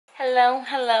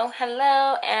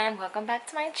Hello, and welcome back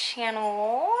to my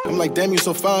channel. I'm like, damn, you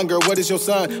so fine, girl, what is your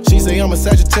sign? She say I'm a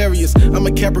Sagittarius, I'm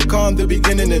a Capricorn, the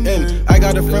beginning and end. I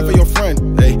got a friend for your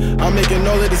friend, hey, I'm making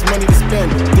all of this money to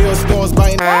spend. Deal stores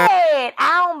buying. Wait,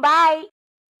 I don't bite.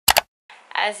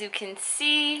 As you can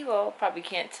see, well, probably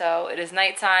can't tell, it is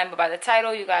nighttime, but by the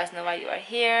title, you guys know why you are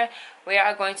here. We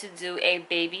are going to do a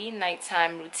baby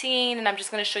nighttime routine, and I'm just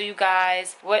going to show you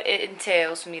guys what it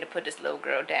entails for me to put this little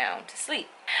girl down to sleep.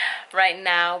 Right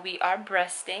now, we are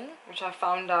breasting, which I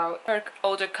found out her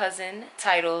older cousin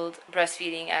titled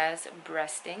breastfeeding as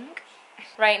breasting.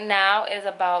 Right now is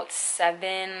about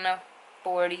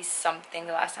 7:40 something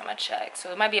the last time I checked,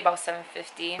 so it might be about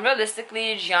 7:50.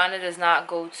 Realistically, Gianna does not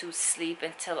go to sleep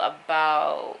until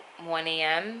about 1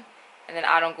 a.m. and then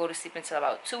I don't go to sleep until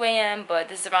about 2 a.m. but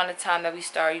this is around the time that we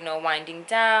start, you know, winding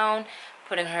down,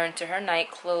 putting her into her night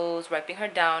clothes, wiping her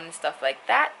down and stuff like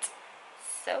that.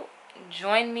 So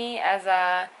join me as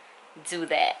I do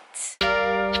that.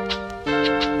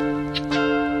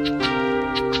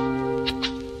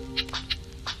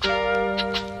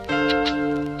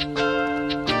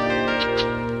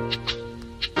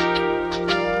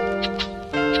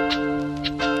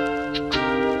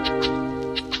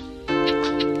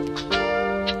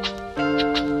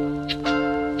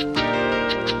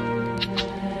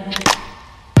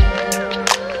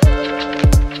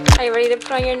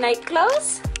 Put on your night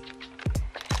clothes?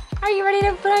 Are you ready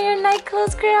to put on your night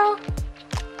clothes, girl?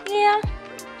 Yeah?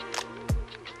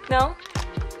 No?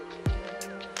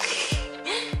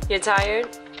 You're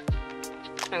tired?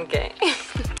 Okay.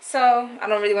 So, I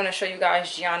don't really want to show you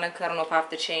guys Gianna because I don't know if I have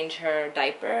to change her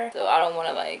diaper. So, I don't want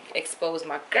to like expose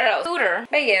my girl.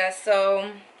 But yeah,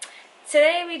 so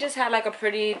today we just had like a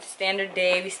pretty standard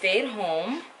day. We stayed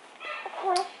home.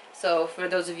 So, for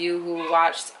those of you who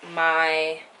watched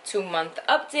my 2-month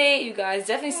update, you guys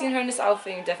definitely seen her in this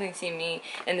outfit. You definitely seen me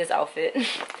in this outfit.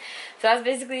 So that's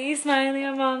basically smiling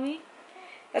at mommy.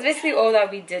 That's basically all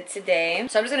that we did today.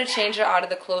 So I'm just gonna change her out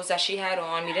of the clothes that she had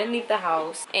on. We didn't leave the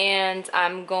house, and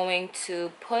I'm going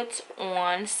to put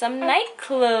on some night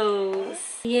clothes.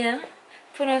 Yeah,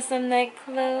 put on some night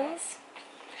clothes.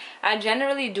 I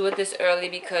generally do it this early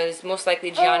because most likely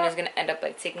Gianna is gonna end up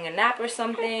like taking a nap or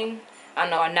something. I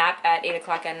don't know, a nap at 8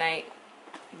 o'clock at night.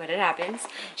 But it happens.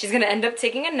 She's gonna end up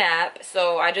taking a nap,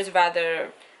 so I just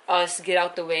rather us get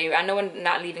out the way. I know we're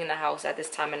not leaving the house at this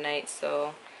time of night,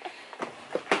 so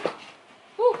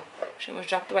whew, she almost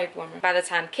dropped the wipe warmer. By the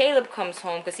time Caleb comes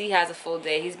home, because he has a full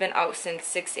day, he's been out since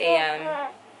 6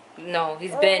 a.m. No,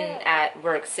 he's been at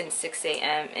work since 6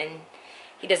 a.m. and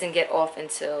he doesn't get off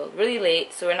until really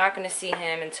late, so we're not gonna see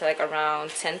him until like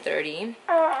around 10:30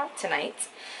 tonight.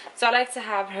 So I like to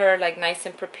have her like nice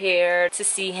and prepared to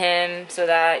see him so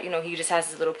that, you know, he just has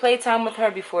his little playtime with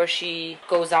her before she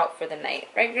goes out for the night.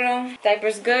 Right, girl?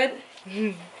 Diaper's good?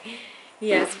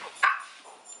 Yes.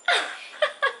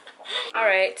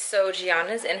 Alright, so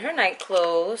Gianna's in her night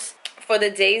clothes. For the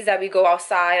days that we go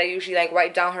outside, I usually like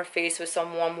wipe down her face with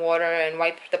some warm water and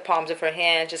wipe the palms of her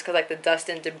hands just because like the dust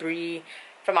and debris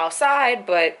from outside.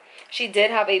 But she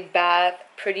did have a bath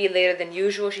pretty later than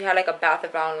usual. She had like a bath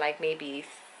around like maybe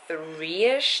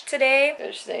 3-ish today.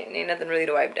 There's ain't nothing really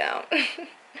to wipe down.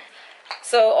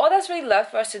 So all that's really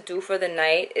left for us to do for the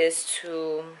night is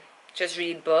to just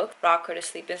read books, rock her to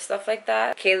sleep and stuff like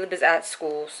that. Caleb is at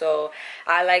school, so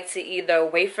I like to either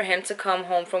wait for him to come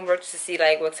home from work to see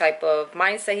like what type of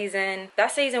mindset he's in. Did I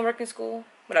say he's in work and school?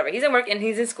 Whatever, he's in work and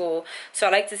he's in school, so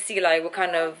I like to see like what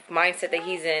kind of mindset that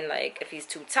he's in. Like if he's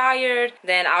too tired,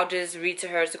 then I'll just read to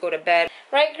her to go to bed.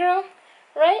 Right, girl?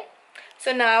 Right?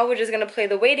 So now we're just gonna play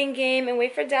the waiting game and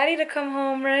wait for daddy to come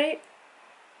home, right?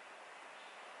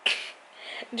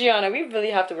 Gianna, we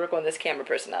really have to work on this camera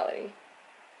personality.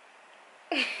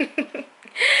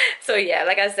 So yeah,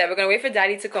 like I said, we're gonna wait for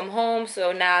daddy to come home.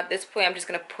 So now at this point, I'm just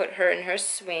gonna put her in her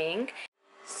swing.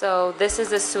 So this is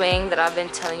the swing that I've been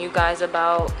telling you guys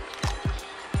about.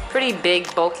 Pretty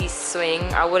big, bulky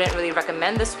swing. I wouldn't really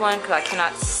recommend this one because I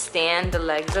cannot stand the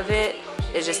legs of it.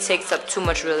 It just takes up too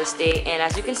much real estate, and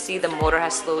as you can see, the motor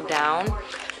has slowed down.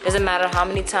 Doesn't matter how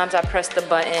many times I press the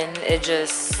button, it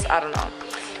just, I don't know.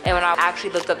 And when I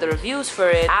actually looked up the reviews for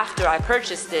it after I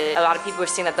purchased it, a lot of people were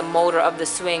saying that the motor of the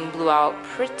swing blew out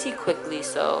pretty quickly.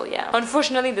 So yeah,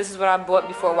 unfortunately this is what I bought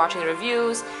before watching the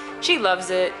reviews. She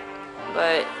loves it,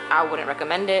 but I wouldn't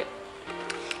recommend it.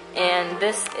 And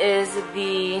this is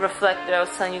the reflector I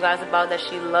was telling you guys about that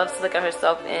she loves to look at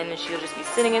herself in, and she'll just be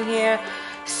sitting in here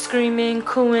screaming,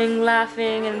 cooing,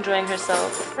 laughing, and enjoying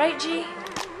herself. Right, G?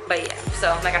 But yeah,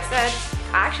 so like I said,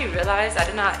 I actually realized I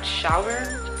did not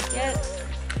shower yet.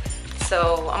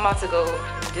 So I'm about to go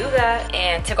do that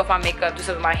and take off my makeup, do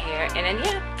some of my hair, and then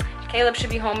yeah, Caleb should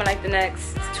be home in like the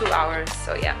next 2 hours.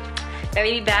 So yeah, then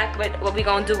we be back with what we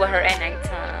gonna do with her at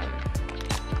nighttime.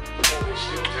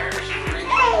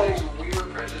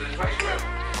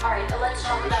 Alright, let's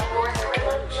talk about more.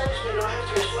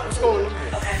 What's going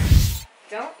on? Okay.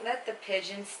 Don't let the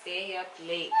pigeon stay up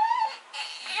late.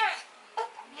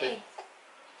 Hey.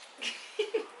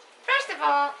 First of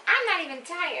all, I'm not even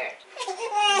tired.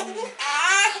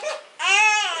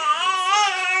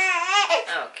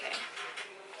 Okay.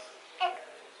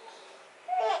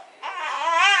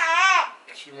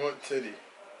 She want titty.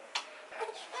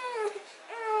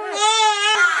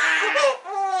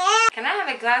 Can I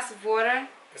have a glass of water?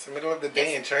 It's the middle of the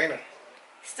day in China.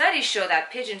 Studies show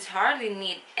that pigeons hardly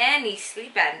need any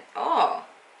sleep at all.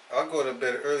 I'll go to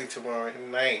bed early tomorrow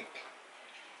night.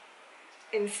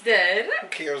 Instead, Who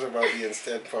cares about the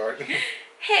instead part?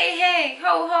 hey,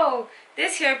 ho, ho,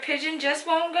 this here pigeon just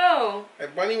won't go. My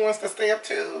bunny wants to stay up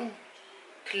too.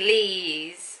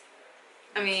 Please.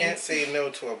 I mean, Can't say no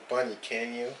to a bunny,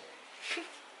 can you?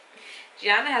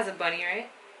 Gianna has a bunny, right?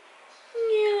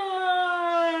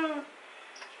 Yeah.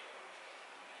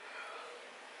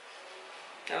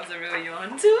 That was a real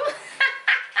yawn too.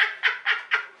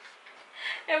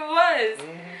 It was.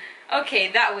 Okay,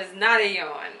 that was not a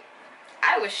yawn.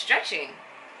 I was stretching.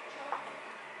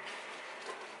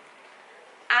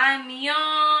 I'm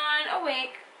yawn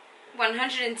awake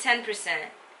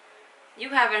 110%. You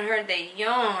haven't heard the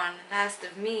yawn last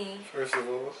of me. First of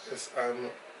all, I'm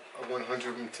a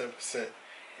 110%,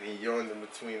 and he yawned in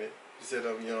between it. You said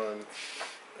I'm yawned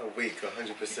awake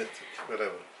 100%,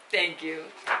 whatever. Thank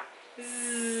you.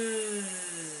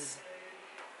 Zzz.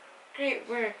 Great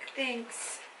work,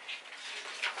 thanks.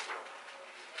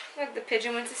 Look, the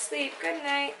pigeon went to sleep. Good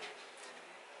night.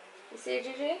 You see it,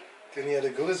 JJ? Then he had a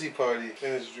glizzy party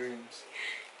in his dreams.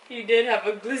 You did have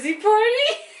a glizzy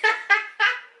party?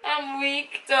 I'm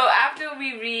weak. So after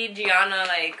we read Gianna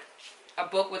like a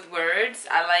book with words,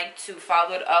 I like to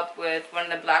follow it up with one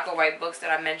of the black or white books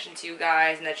that I mentioned to you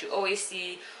guys and that you always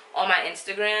see on my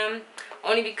Instagram.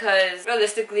 Only because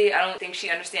realistically I don't think she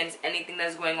understands anything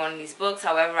that's going on in these books.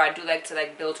 However, I do like to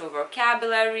like build her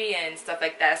vocabulary and stuff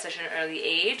like that at such an early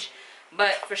age.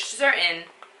 But for certain,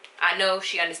 I know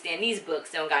she understands these books.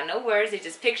 They don't got no words, they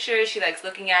just pictures. She likes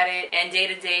looking at it, and day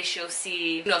to day she'll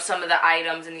see, you know, some of the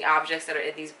items and the objects that are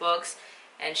in these books,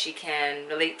 and she can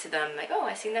relate to them like, oh,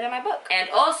 I seen that in my book. And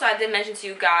also I did mention to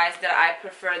you guys that I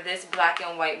prefer this black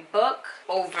and white book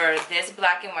over this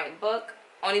black and white book.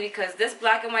 Only because this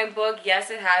black and white book,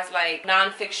 yes, it has like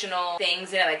non-fictional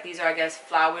things in it. Like these are, I guess,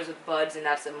 flowers with buds, and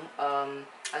that's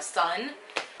a sun.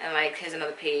 And like here's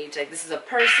another page. Like this is a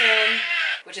person,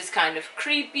 which is kind of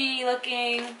creepy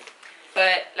looking.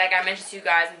 But like I mentioned to you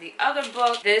guys in the other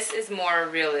book, this is more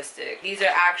realistic. These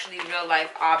are actually real life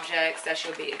objects that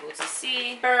you'll be able to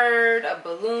see. Bird, a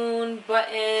balloon,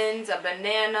 buttons, a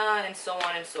banana, and so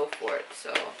on and so forth.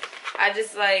 So I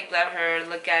just like let her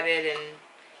look at it and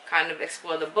kind of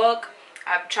explore the book.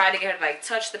 I've tried to get her to like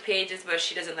touch the pages, but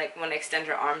she doesn't like want to extend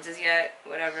her arms as yet.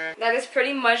 Whatever. That is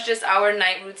pretty much just our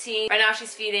night routine. Right now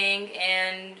she's feeding,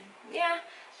 and yeah,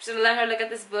 just gonna let her look at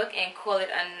this book and call it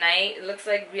a night. It looks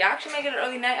like we actually might get an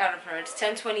early night out of her. It's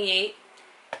 10:28.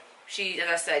 She, as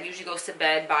I said, usually goes to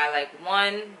bed by like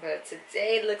 1, but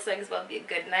today it looks like it's about to be a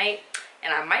good night,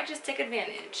 and I might just take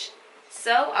advantage.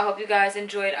 So I hope you guys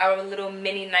enjoyed our little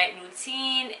mini night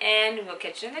routine, and we'll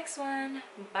catch you in the next one.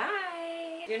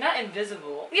 Bye. You're not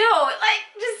invisible. Yo, like,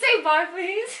 just say bye,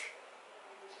 please.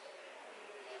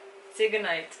 Say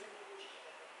goodnight.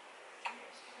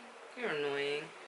 You're annoying.